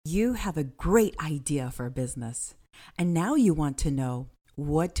You have a great idea for a business, and now you want to know,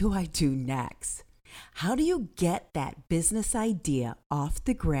 what do I do next? How do you get that business idea off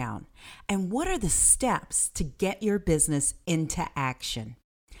the ground? And what are the steps to get your business into action?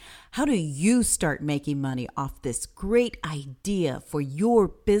 How do you start making money off this great idea for your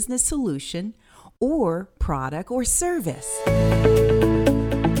business solution or product or service?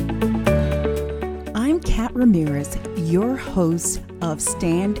 I'm Kat Ramirez, your host of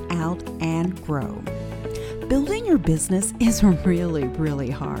Stand Out and Grow. Building your business is really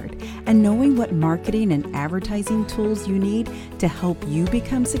hard, and knowing what marketing and advertising tools you need to help you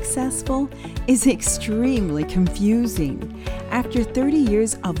become successful is extremely confusing. After 30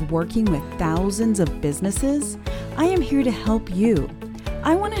 years of working with thousands of businesses, I am here to help you.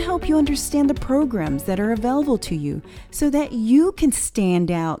 I want to help you understand the programs that are available to you so that you can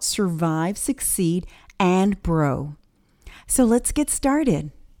stand out, survive, succeed, and grow. So let's get started.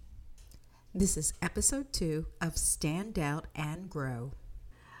 This is episode 2 of Stand Out and Grow.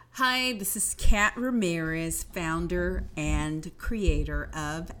 Hi, this is Kat Ramirez, founder and creator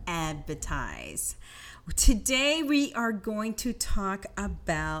of Advertise. Today we are going to talk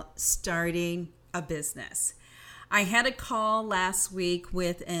about starting a business. I had a call last week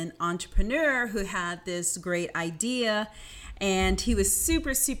with an entrepreneur who had this great idea, and he was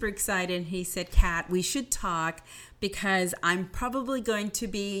super excited. He said, Kat, we should talk because I'm probably going to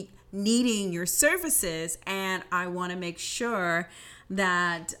be needing your services, and I want to make sure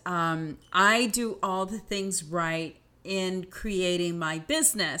that I do all the things right in creating my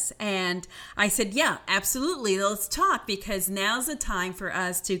business. And I said, yeah, absolutely. Let's talk, because now's the time for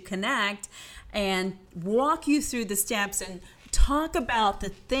us to connect and walk you through the steps and talk about the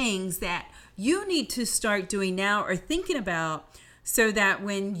things that you need to start doing now or thinking about, so that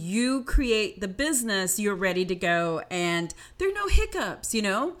when you create the business, you're ready to go and there are no hiccups,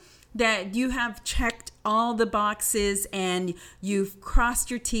 that you have checked all the boxes and you've crossed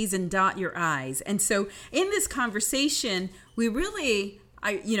your T's and dot your I's. And so in this conversation, he really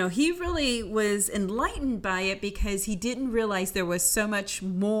was enlightened by it, because he didn't realize there was so much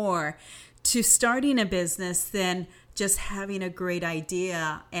more to starting a business than just having a great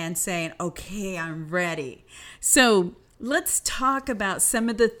idea and saying, okay, I'm ready. So let's talk about some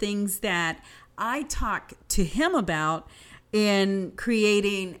of the things that I talk to him about in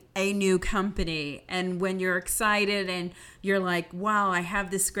creating a new company. And when you're excited and you're like, wow, I have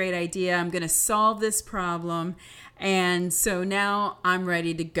this great idea, I'm going to solve this problem. And so now I'm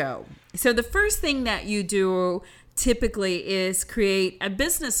ready to go. So the first thing that you do typically is create a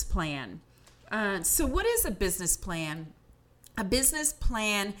business plan. So what is a business plan? A business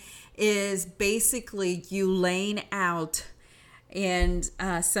plan is basically you laying out in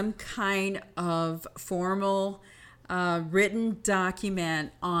some kind of formal written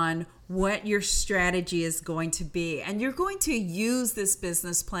document on what your strategy is going to be. And you're going to use this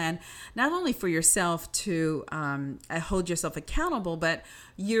business plan not only for yourself to hold yourself accountable, but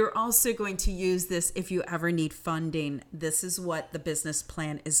you're also going to use this if you ever need funding. This is what the business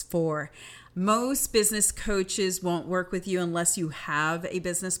plan is for. Most business coaches won't work with you unless you have a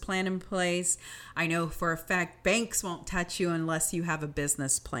business plan in place. I know for a fact banks won't touch you unless you have a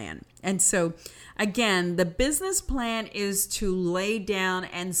business plan. And so, again, the business plan is to lay down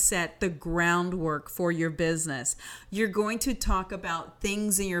and set the groundwork for your business. You're going to talk about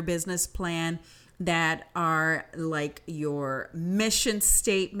things in your business plan that are like your mission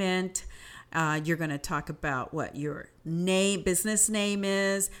statement. You're going to talk about what your business name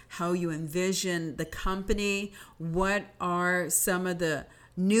is, how you envision the company, what are some of the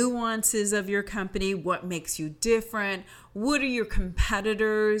nuances of your company, what makes you different, what are your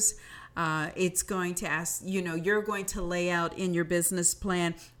competitors. It's going to ask, you're going to lay out in your business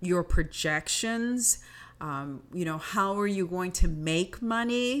plan your projections. How are you going to make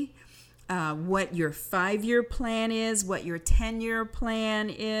money? What your 5-year plan is, what your 10-year plan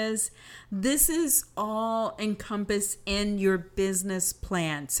is. This is all encompassed in your business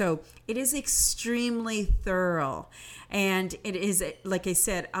plan. So it is extremely thorough. And it is, like I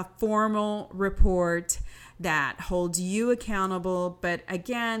said, a formal report that holds you accountable. But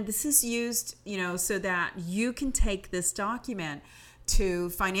again, this is used, so that you can take this document to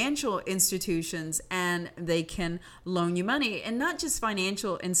financial institutions and they can loan you money. And not just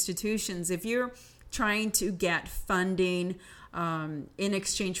financial institutions. If you're trying to get funding in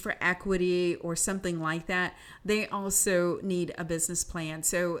exchange for equity or something like that, they also need a business plan.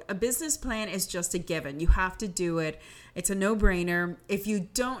 So a business plan is just a given. You have to do it. It's a no-brainer. If you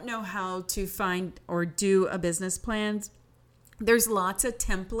don't know how to find or do a business plan, there's lots of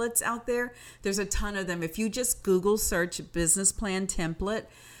templates out there. There's a ton of them. If you just Google search business plan template,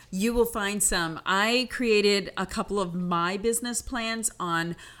 You will find some. I created a couple of my business plans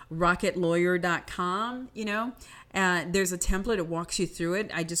on rocketlawyer.com, there's a template. It walks you through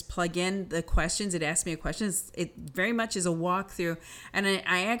it. I just plug in the questions. It asks me a question. It very much is a walkthrough. And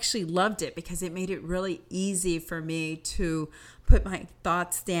I actually loved it because it made it really easy for me to put my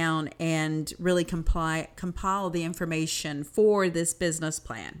thoughts down and really compile the information for this business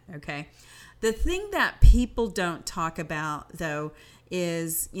plan. Okay. The thing that people don't talk about, though,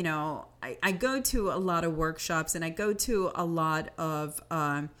 is, I go to a lot of workshops and I go to a lot of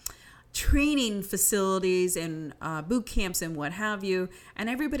training facilities and boot camps and what have you, and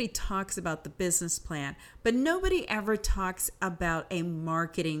everybody talks about the business plan, but nobody ever talks about a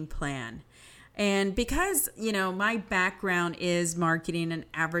marketing plan. And because, my background is marketing and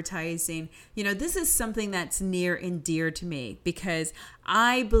advertising, this is something that's near and dear to me because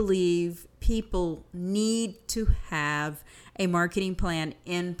I believe people need to have a marketing plan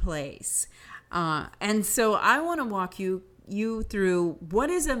in place. And so I want to walk you through what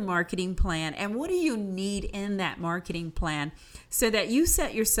is a marketing plan and what do you need in that marketing plan so that you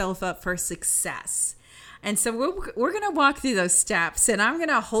set yourself up for success. And so we're going to walk through those steps, and I'm going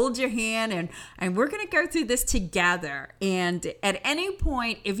to hold your hand, and we're going to go through this together. And at any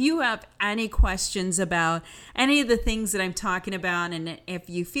point, if you have any questions about any of the things that I'm talking about, and if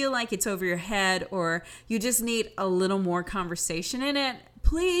you feel like it's over your head or you just need a little more conversation in it,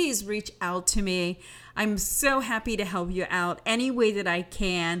 please reach out to me. I'm so happy to help you out any way that I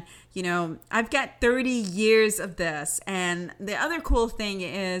can. I've got 30 years of this. And the other cool thing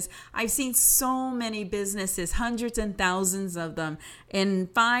is I've seen so many businesses, hundreds and thousands of them in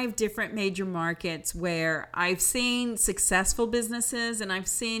 5 different major markets where I've seen successful businesses and I've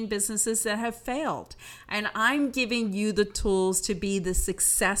seen businesses that have failed. And I'm giving you the tools to be the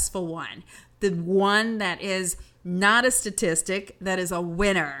successful one, the one that is not a statistic, that is a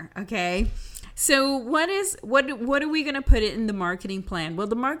winner, okay? So what are we going to put in the marketing plan? Well,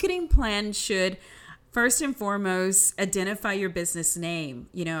 the marketing plan should first and foremost identify your business name.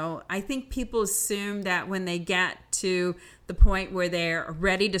 I think people assume that when they get to the point where they're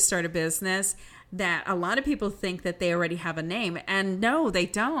ready to start a business, that a lot of people think that they already have a name. And no, they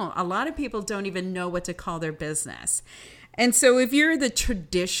don't. A lot of people don't even know what to call their business. And so if you're the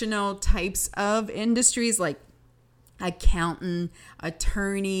traditional types of industries like accountant,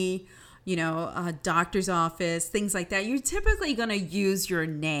 attorney, a doctor's office, things like that, you're typically going to use your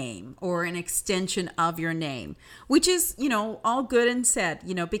name or an extension of your name, which is, all good and said,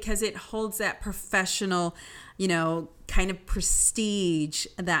 because it holds that professional, kind of prestige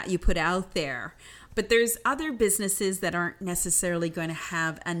that you put out there. But there's other businesses that aren't necessarily going to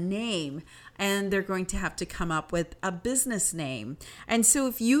have a name, and they're going to have to come up with a business name. And so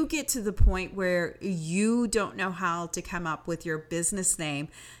if you get to the point where you don't know how to come up with your business name,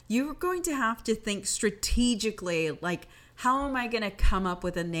 you're going to have to think strategically, like, how am I going to come up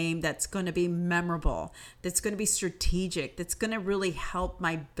with a name that's going to be memorable, that's going to be strategic, that's going to really help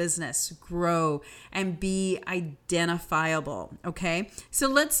my business grow and be identifiable, okay? So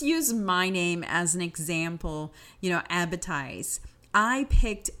let's use my name as an example, Advertise. I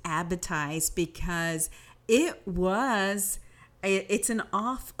picked Advertise because it's an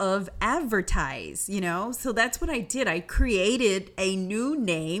off of advertise, So that's what I did. I created a new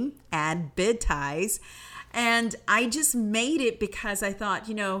name, Advertise. And I just made it because I thought,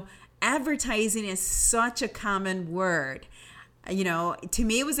 advertising is such a common word. To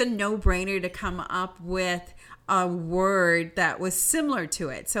me, it was a no-brainer to come up with a word that was similar to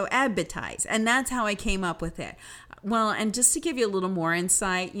it. So advertise. And that's how I came up with it. Well, and just to give you a little more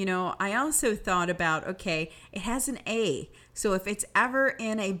insight, I also thought about, okay, it has an A. So if it's ever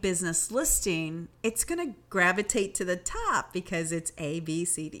in a business listing, it's going to gravitate to the top because it's A, B,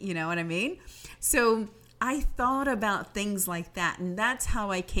 C, D, you know what I mean? So I thought about things like that, and that's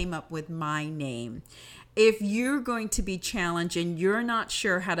how I came up with my name. If you're going to be challenged and you're not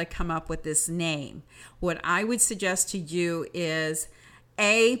sure how to come up with this name, what I would suggest to you is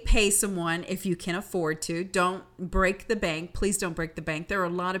pay someone if you can afford to. Don't break the bank. Please don't break the bank. There are a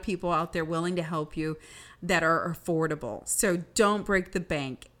lot of people out there willing to help you that are affordable. So don't break the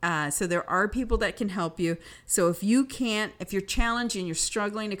bank. So there are people that can help you. So if you're challenged and you're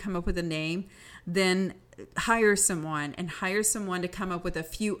struggling to come up with a name, then hire someone to come up with a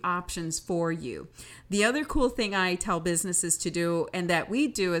few options for you. The other cool thing I tell businesses to do, and that we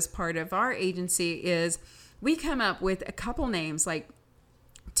do as part of our agency, is we come up with a couple names, like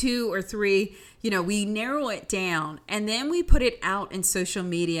 2 or 3, we narrow it down, and then we put it out in social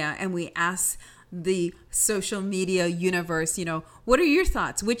media, and we ask the social media universe, what are your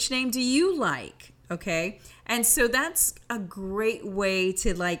thoughts? Which name do you like? Okay. And so that's a great way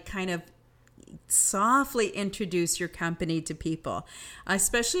to like kind of softly introduce your company to people,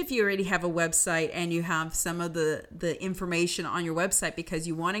 especially if you already have a website and you have some of the information on your website, because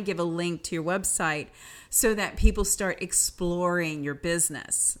you want to give a link to your website so that people start exploring your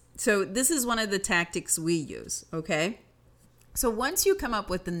business. So this is one of the tactics we use, okay? So once you come up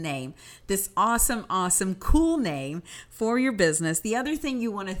with the name, this awesome, cool name for your business, the other thing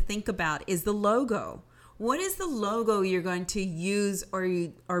you want to think about is the logo. What is the logo you're going to use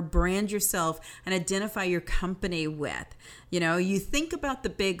or brand yourself and identify your company with? You know, you think about the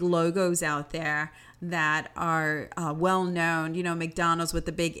big logos out there that are well known, you know, McDonald's with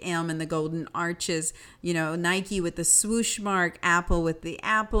the big M and the golden arches, you know, Nike with the swoosh mark, Apple with the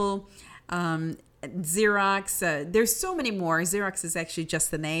apple, Xerox, there's so many more. Xerox is actually just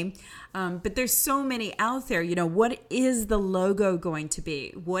the name, but there's so many out there. You know, what is the logo going to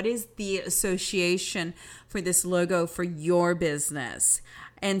be? What is the association for this logo for your business?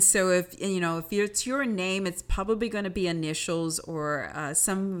 And so if it's your name, it's probably going to be initials or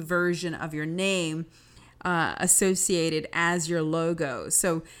some version of your name associated as your logo.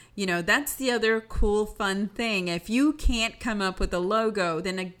 So, you know, that's the other cool, fun thing. If you can't come up with a logo,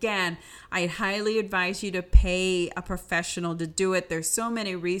 then again, I highly advise you to pay a professional to do it. There's so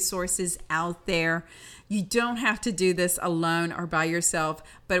many resources out there. You don't have to do this alone or by yourself.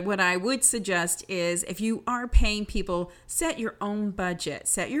 But what I would suggest is if you are paying people, set your own budget.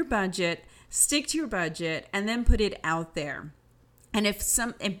 Set your budget, stick to your budget, and then put it out there. And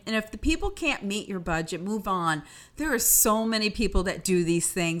if the people can't meet your budget, move on. There are so many people that do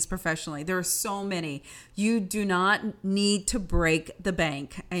these things professionally. There are so many. You do not need to break the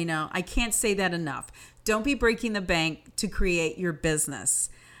bank. I know, I can't say that enough. Don't be breaking the bank to create your business.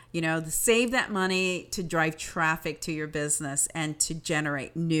 You know, save that money to drive traffic to your business and to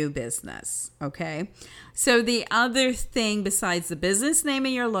generate new business. Okay. So the other thing besides the business name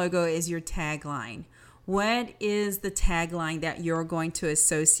and your logo is your tagline. What is the tagline that you're going to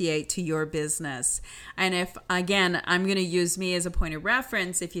associate to your business? And if, again, I'm going to use me as a point of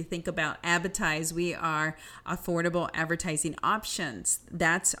reference. If you think about Advertise, we are affordable advertising options.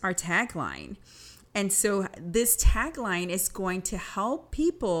 That's our tagline. And so this tagline is going to help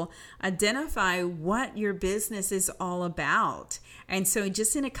people identify what your business is all about. And so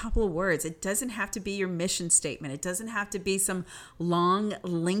just in a couple of words, it doesn't have to be your mission statement. It doesn't have to be some long,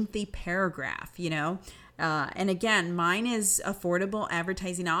 lengthy paragraph, you know. And again, mine is affordable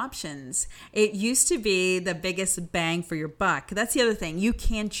advertising options. It used to be the biggest bang for your buck. That's the other thing. You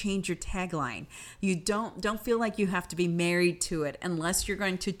can change your tagline. You don't feel like you have to be married to it unless you're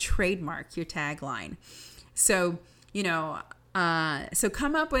going to trademark your tagline. So, you know, so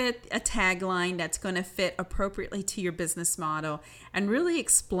come up with a tagline that's going to fit appropriately to your business model and really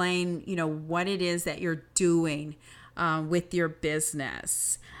explain, you know, what it is that you're doing with your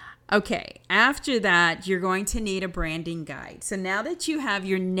business. Okay, after that, you're going to need a branding guide. So now that you have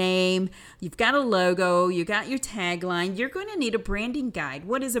your name, you've got a logo, you got your tagline, you're going to need a branding guide.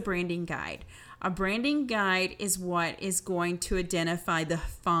 What is a branding guide? A branding guide is what is going to identify the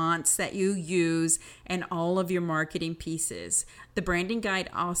fonts that you use and all of your marketing pieces. The branding guide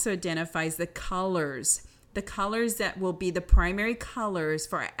also identifies the colors that will be the primary colors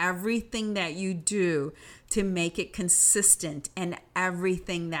for everything that you do to make it consistent in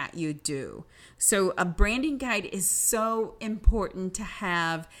everything that you do. So a branding guide is so important to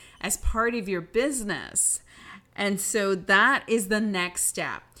have as part of your business. And so that is the next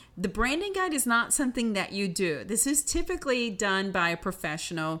step. The branding guide is not something that you do. This is typically done by a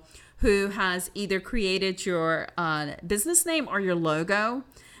professional who has either created your business name or your logo.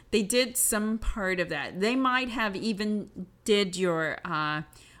 They did some part of that. They might have even did your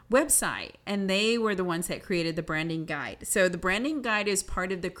website, and they were the ones that created the branding guide. So the branding guide is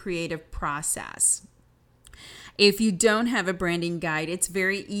part of the creative process. If you don't have a branding guide, it's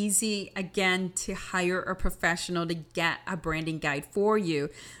very easy, again, to hire a professional to get a branding guide for you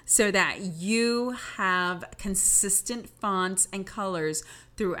so that you have consistent fonts and colors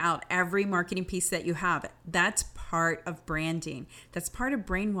throughout every marketing piece that you have. That's part of branding. That's part of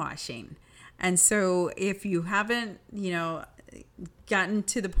brainwashing. And so if you haven't, you know, gotten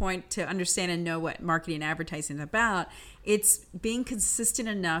to the point to understand and know what marketing and advertising is about, it's being consistent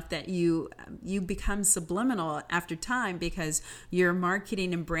enough that you become subliminal after time, because you're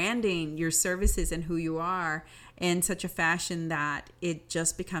marketing and branding your services and who you are in such a fashion that it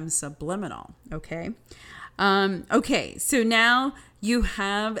just becomes subliminal. Okay. So now you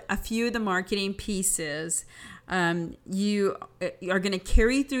have a few of the marketing pieces. You are going to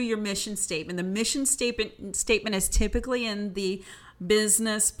carry through your mission statement. The mission statement is typically in the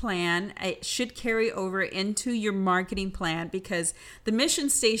business plan. It should carry over into your marketing plan because the mission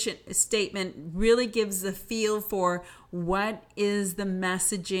statement really gives the feel for what is the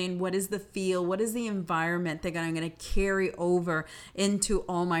messaging, what is the feel, what is the environment that I'm going to carry over into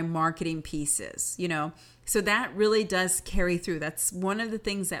all my marketing pieces, So that really does carry through. That's one of the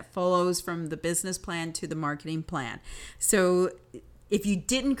things that follows from the business plan to the marketing plan. So if you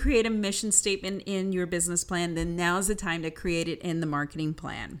didn't create a mission statement in your business plan, then now's the time to create it in the marketing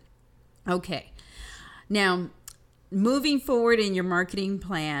plan. Okay. Now, moving forward in your marketing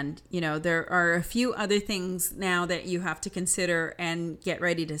plan, there are a few other things now that you have to consider and get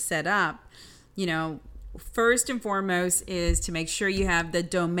ready to set up. First and foremost is to make sure you have the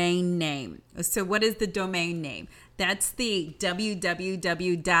domain name. So what is the domain name? That's the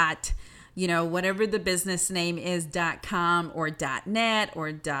www. Whatever the business name is, .com or .net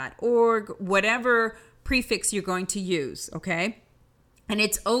or .org, whatever prefix you're going to use, okay? And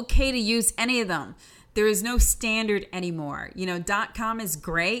it's okay to use any of them. There is no standard anymore. .com is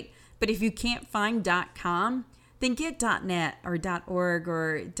great, but if you can't find .com, then get .net or .org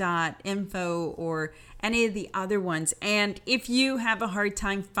or .info or any of the other ones. And if you have a hard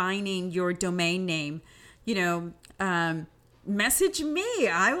time finding your domain name, message me.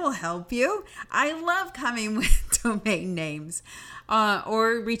 I will help you. I love coming with domain names.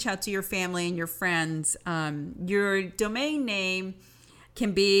 Or reach out to your family and your friends. Your domain name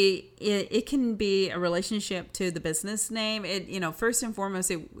can be a relationship to the business name. First and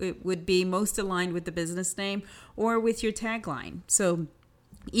foremost, it would be most aligned with the business name or with your tagline. So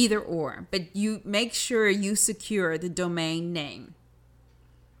either or, but you make sure you secure the domain name.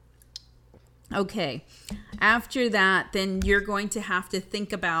 Okay, after that, then you're going to have to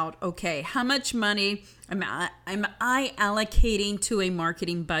think about, okay, how much money am I allocating to a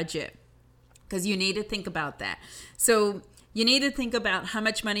marketing budget? Because you need to think about that. So you need to think about how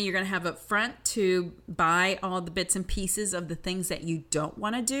much money you're going to have up front to buy all the bits and pieces of the things that you don't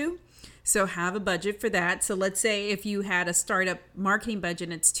want to do. So have a budget for that. So let's say if you had a startup marketing budget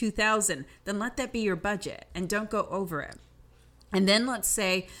and it's $2,000, then let that be your budget and don't go over it. And then let's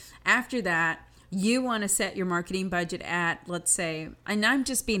say after that, you want to set your marketing budget at, let's say, and I'm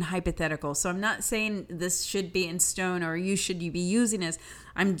just being hypothetical, so I'm not saying this should be in stone or you be using this.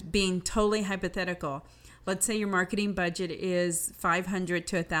 I'm being totally hypothetical. Let's say your marketing budget is $500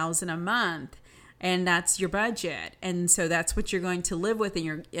 to $1,000 a month, and that's your budget. And so that's what you're going to live with,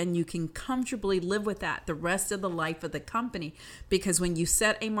 and you can comfortably live with that the rest of the life of the company, because when you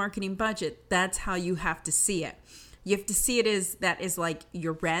set a marketing budget, that's how you have to see it. You have to see it as that is like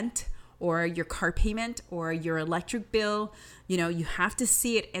your rent or your car payment or your electric bill. You have to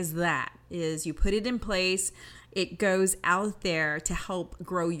see it as that. Is you put it in place, it goes out there to help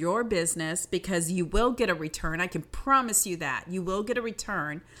grow your business, because you will get a return. I can promise you that. You will get a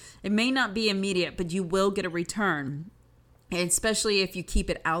return. It may not be immediate, but you will get a return, especially if you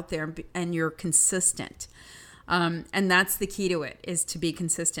keep it out there and you're consistent. And that's the key to it, is to be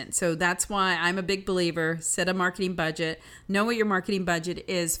consistent. So that's why I'm a big believer. Set a marketing budget. Know what your marketing budget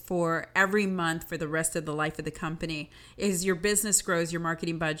is for every month for the rest of the life of the company. As your business grows, your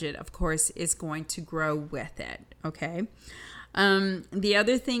marketing budget, of course, is going to grow with it. Okay. The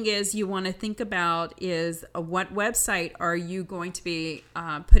other thing is you want to think about is what website are you going to be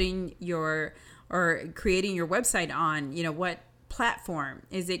creating your website on? What platform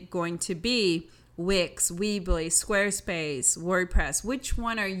is it going to be? Wix, Weebly, Squarespace, WordPress. Which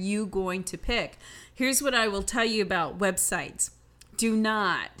one are you going to pick? Here's what I will tell you about websites.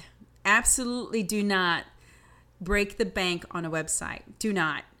 Absolutely do not break the bank on a website. Do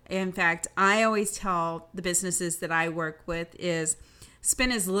not. In fact, I always tell the businesses that I work with is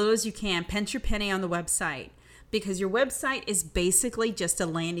spend as little as you can, pinch your penny on the website, because your website is basically just a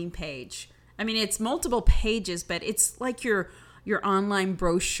landing page. I mean, it's multiple pages, but it's like your online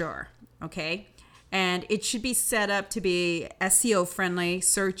brochure, okay? And it should be set up to be SEO friendly,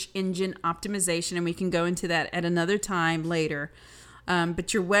 search engine optimization, and we can go into that at another time later.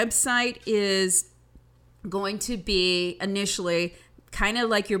 But your website is going to be initially kind of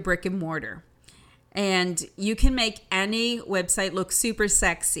like your brick and mortar. And you can make any website look super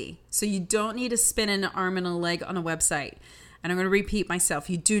sexy. So you don't need to spend an arm and a leg on a website. And I'm going to repeat myself.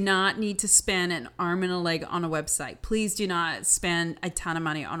 You do not need to spend an arm and a leg on a website. Please do not spend a ton of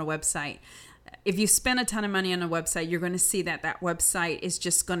money on a website. If you spend a ton of money on a website, you're going to see that website is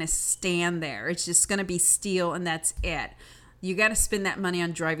just going to stand there. It's just going to be steel, and that's it. You got to spend that money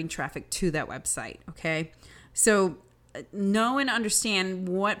on driving traffic to that website, okay? So know and understand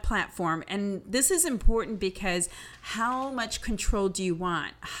what platform, and this is important because how much control do you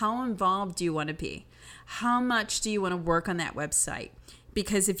want? How involved do you want to be? how much do you want to work on that website?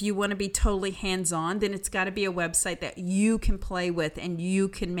 Because if you want to be totally hands-on, then it's got to be a website that you can play with and you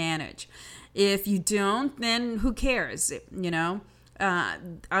can manage. If you don't, then who cares?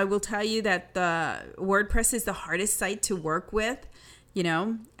 I will tell you that the WordPress is the hardest site to work with,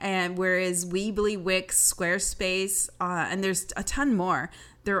 and whereas Weebly, Wix, Squarespace, and there's a ton more,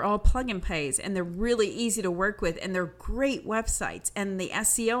 they're all plug and plays, and they're really easy to work with, and they're great websites, and the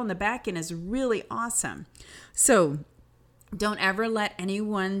SEO on the back end is really awesome. So don't ever let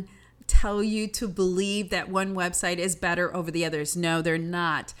anyone tell you to believe that one website is better over the others. No, they're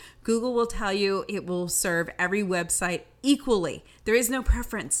not. Google will tell you it will serve every website equally. There is no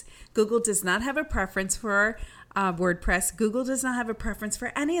preference. Google does not have a preference for WordPress. Google does not have a preference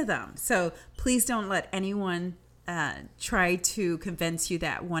for any of them. So please don't let anyone try to convince you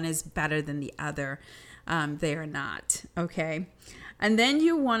that one is better than the other. They are not. Okay. And then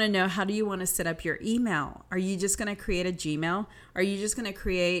you want to know, how do you want to set up your email? Are you just going to create a Gmail? Are you just going to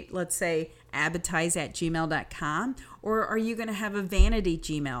create, let's say, advertise@gmail.com? Or are you going to have a vanity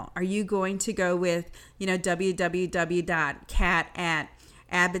Gmail? Are you going to go with,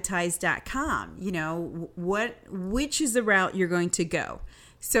 www.cat@advertise.com? Which is the route you're going to go?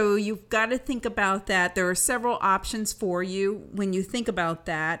 So you've got to think about that. There are several options for you when you think about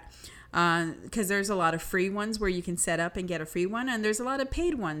that. Because there's a lot of free ones where you can set up and get a free one, and there's a lot of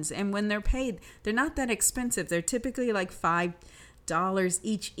paid ones, and when they're paid, they're not that expensive. They're typically like $5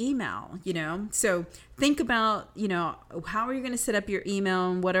 each email, so think about how are you going to set up your email,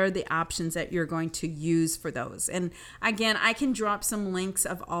 and what are the options that you're going to use for those. And again, I can drop some links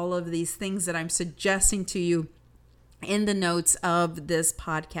of all of these things that I'm suggesting to you in the notes of this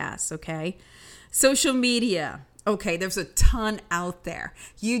podcast. Okay, social media. Okay, there's a ton out there.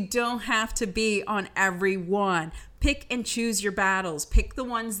 You don't have to be on every one. Pick and choose your battles. Pick the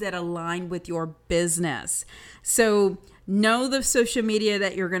ones that align with your business. So know the social media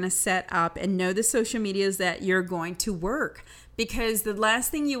that you're going to set up, and know the social medias that you're going to work. Because the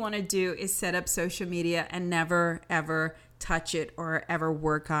last thing you want to do is set up social media and never, ever touch it or ever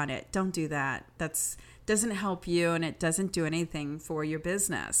work on it. Don't do that. That doesn't help you, and it doesn't do anything for your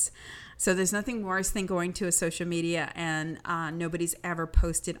business. So there's nothing worse than going to a social media and nobody's ever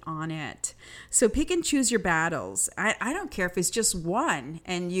posted on it. So pick and choose your battles. I don't care if it's just one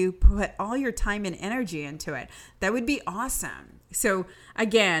and you put all your time and energy into it. That would be awesome. So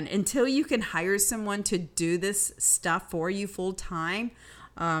again, until you can hire someone to do this stuff for you full time,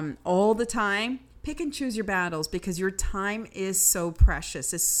 all the time, pick and choose your battles, because your time is so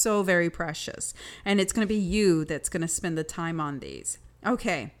precious. It's so very precious. And it's going to be you that's going to spend the time on these.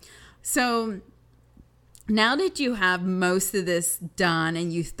 Okay. So now that you have most of this done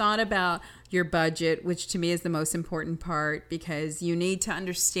and you thought about your budget, which to me is the most important part, because you need to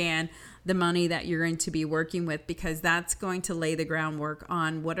understand the money that you're going to be working with, because that's going to lay the groundwork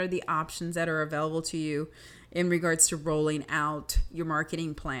on what are the options that are available to you in regards to rolling out your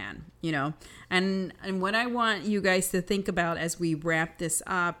marketing plan, And what I want you guys to think about as we wrap this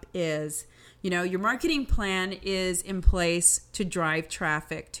up is, your marketing plan is in place to drive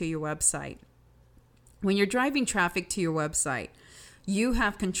traffic to your website. When you're driving traffic to your website, you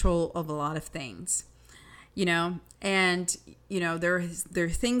have control of a lot of things, and, there are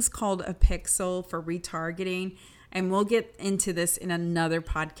things called a pixel for retargeting, and we'll get into this in another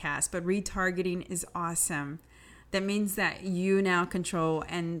podcast, but retargeting is awesome. That means that you now control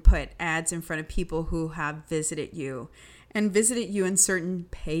and put ads in front of people who have visited you in certain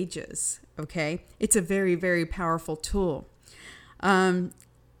pages. Okay. It's a very, very powerful tool.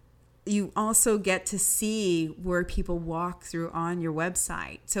 You also get to see where people walk through on your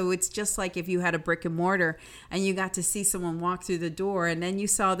website. So it's just like if you had a brick and mortar and you got to see someone walk through the door, and then you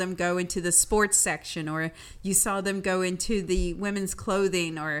saw them go into the sports section, or you saw them go into the women's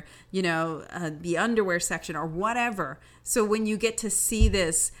clothing, or, the underwear section, or whatever. So when you get to see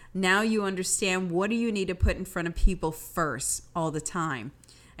this, now you understand, what do you need to put in front of people first all the time?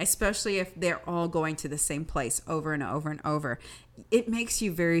 Especially if they're all going to the same place over and over and over. It makes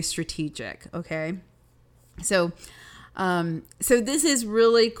you very strategic, okay? So this is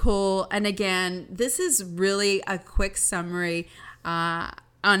really cool. And again, this is really a quick summary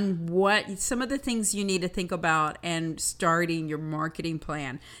on what some of the things you need to think about and starting your marketing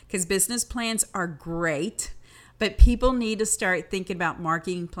plan. Because business plans are great, but people need to start thinking about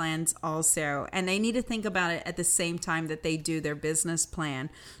marketing plans also. And they need to think about it at the same time that they do their business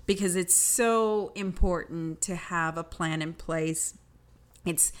plan, because it's so important to have a plan in place.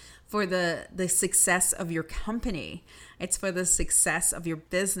 It's for the success of your company. It's for the success of your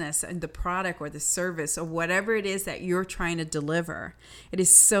business and the product or the service or whatever it is that you're trying to deliver. It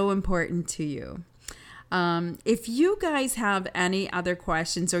is so important to you. If you guys have any other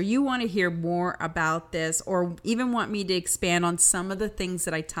questions or you want to hear more about this or even want me to expand on some of the things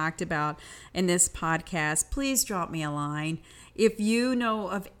that I talked about in this podcast, please drop me a line. If you know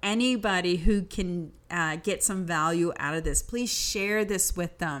of anybody who can get some value out of this, please share this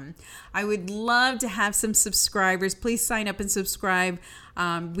with them. I would love to have some subscribers. Please sign up and subscribe.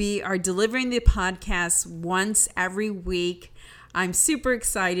 We are delivering the podcast once every week. I'm super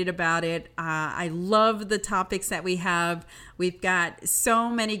excited about it. I love the topics that we have. We've got so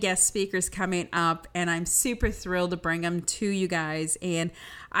many guest speakers coming up, and I'm super thrilled to bring them to you guys. And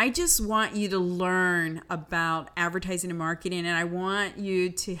I just want you to learn about advertising and marketing, and I want you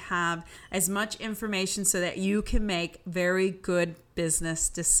to have as much information so that you can make very good business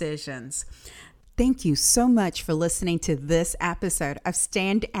decisions. Thank you so much for listening to this episode of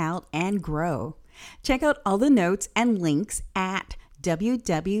Stand Out and Grow. Check out all the notes and links at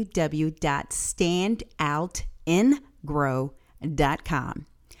www.standoutingrow.com.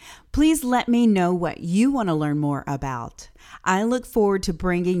 Please let me know what you want to learn more about. I look forward to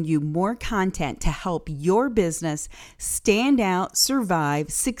bringing you more content to help your business stand out,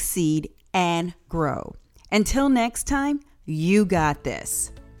 survive, succeed, and grow. Until next time, you got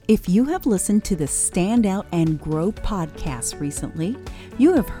this. If you have listened to the Stand Out and Grow podcast recently,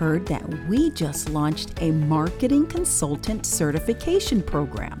 you have heard that we just launched a marketing consultant certification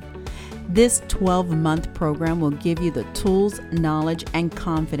program. This 12-month program will give you the tools, knowledge, and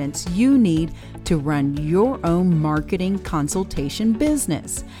confidence you need to run your own marketing consultation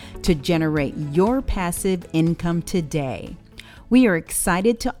business to generate your passive income today. We are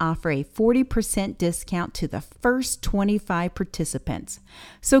excited to offer a 40% discount to the first 25 participants.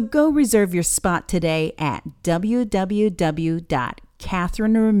 So go reserve your spot today at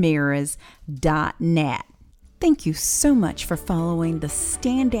www.catherineramirez.net. Thank you so much for following the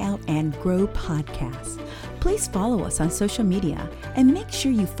Stand Out and Grow podcast. Please follow us on social media and make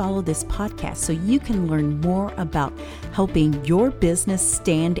sure you follow this podcast so you can learn more about helping your business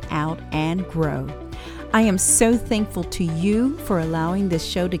stand out and grow. I am so thankful to you for allowing this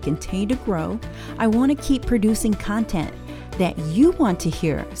show to continue to grow. I want to keep producing content that you want to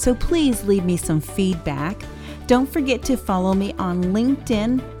hear, so please leave me some feedback. Don't forget to follow me on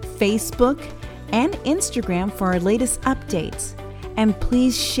LinkedIn, Facebook, and Instagram for our latest updates. And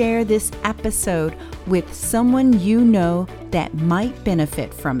please share this episode with someone you know that might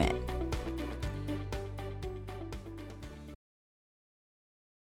benefit from it.